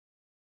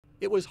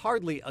It was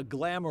hardly a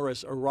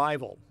glamorous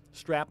arrival,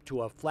 strapped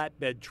to a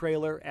flatbed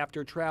trailer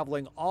after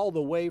traveling all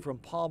the way from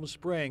Palm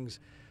Springs.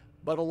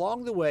 But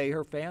along the way,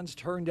 her fans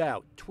turned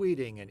out,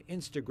 tweeting and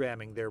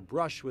Instagramming their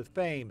brush with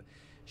fame.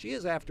 She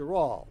is, after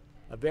all,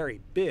 a very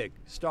big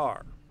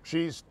star.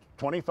 She's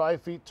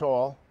 25 feet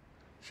tall.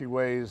 She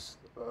weighs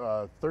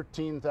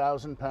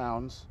 13,000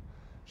 pounds.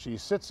 She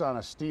sits on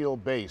a steel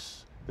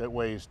base that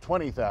weighs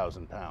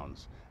 20,000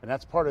 pounds. And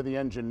that's part of the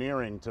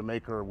engineering to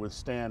make her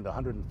withstand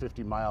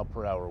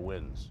 150-mile-per-hour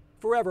winds.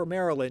 Forever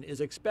Marilyn is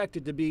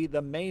expected to be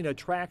the main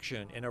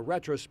attraction in a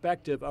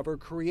retrospective of her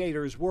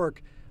creator's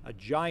work, a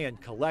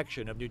giant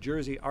collection of New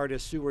Jersey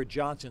artist Seward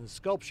Johnson's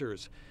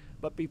sculptures.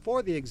 But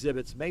before the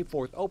exhibit's May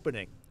 4th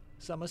opening,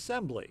 some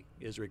assembly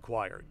is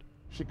required.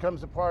 She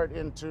comes apart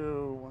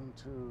into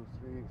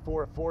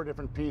four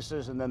different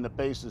pieces, and then the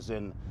base is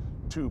in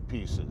 2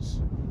 pieces.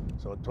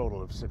 So a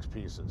total of 6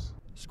 pieces.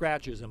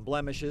 Scratches and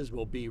blemishes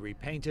will be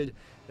repainted.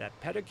 That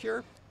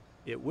pedicure,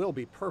 it will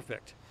be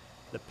perfect.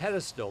 The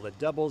pedestal that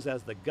doubles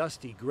as the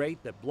gusty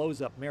grate that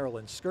blows up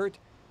Marilyn's skirt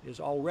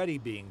is already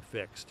being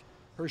fixed.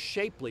 Her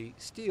shapely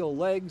steel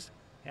legs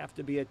have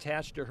to be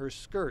attached to her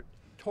skirt,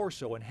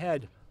 torso, and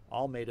head,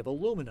 all made of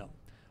aluminum.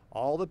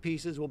 All the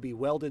pieces will be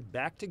welded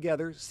back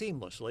together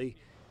seamlessly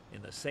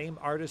in the same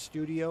artist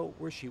studio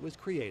where she was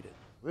created.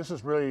 This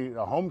is really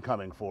a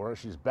homecoming for her.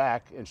 She's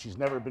back, and she's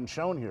never been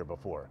shown here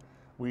before.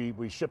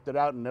 We shipped it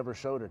out and never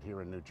showed it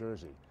here in New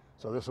Jersey.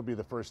 So this will be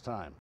the first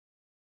time.